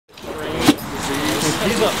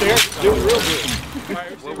He's up there doing real good.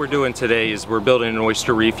 What we're doing today is we're building an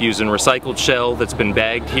oyster reef using recycled shell that's been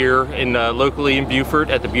bagged here in locally in Beaufort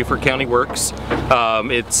at the Beaufort County Works.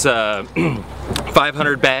 It's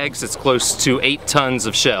 500 bags. It's close to 8 tons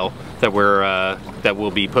of shell that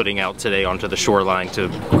we'll be putting out today onto the shoreline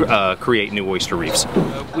to create new oyster reefs.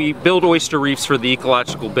 We build oyster reefs for the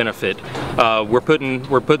ecological benefit. We're putting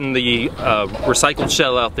the recycled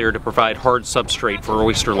shell out there to provide hard substrate for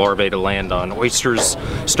oyster larvae to land on. Oysters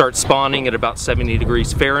start spawning at about 70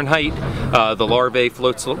 degrees Fahrenheit. The larvae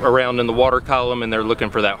floats around in the water column and they're looking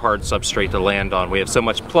for that hard substrate to land on. We have so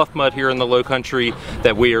much pluff mud here in the low country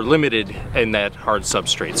that we are limited in that hard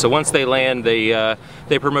substrate. So once they land, they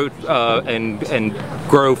promote and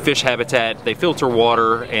grow fish habitat, they filter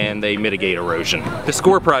water, and they mitigate erosion. The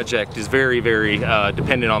SCORE project is very, very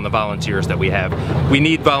dependent on the volunteers that we have. We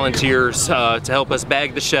need volunteers to help us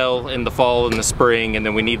bag the shell in the fall and the spring, and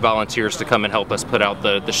then we need volunteers to come and help us put out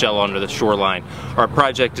the shell onto the shoreline. Our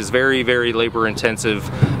project is very, very labor intensive,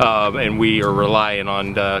 and we are relying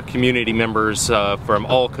on community members from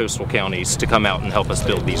all coastal counties to come out and help us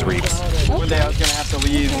build these reefs. One day I was going to have to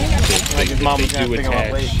leave. Mom was going to pick up my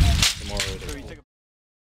plate.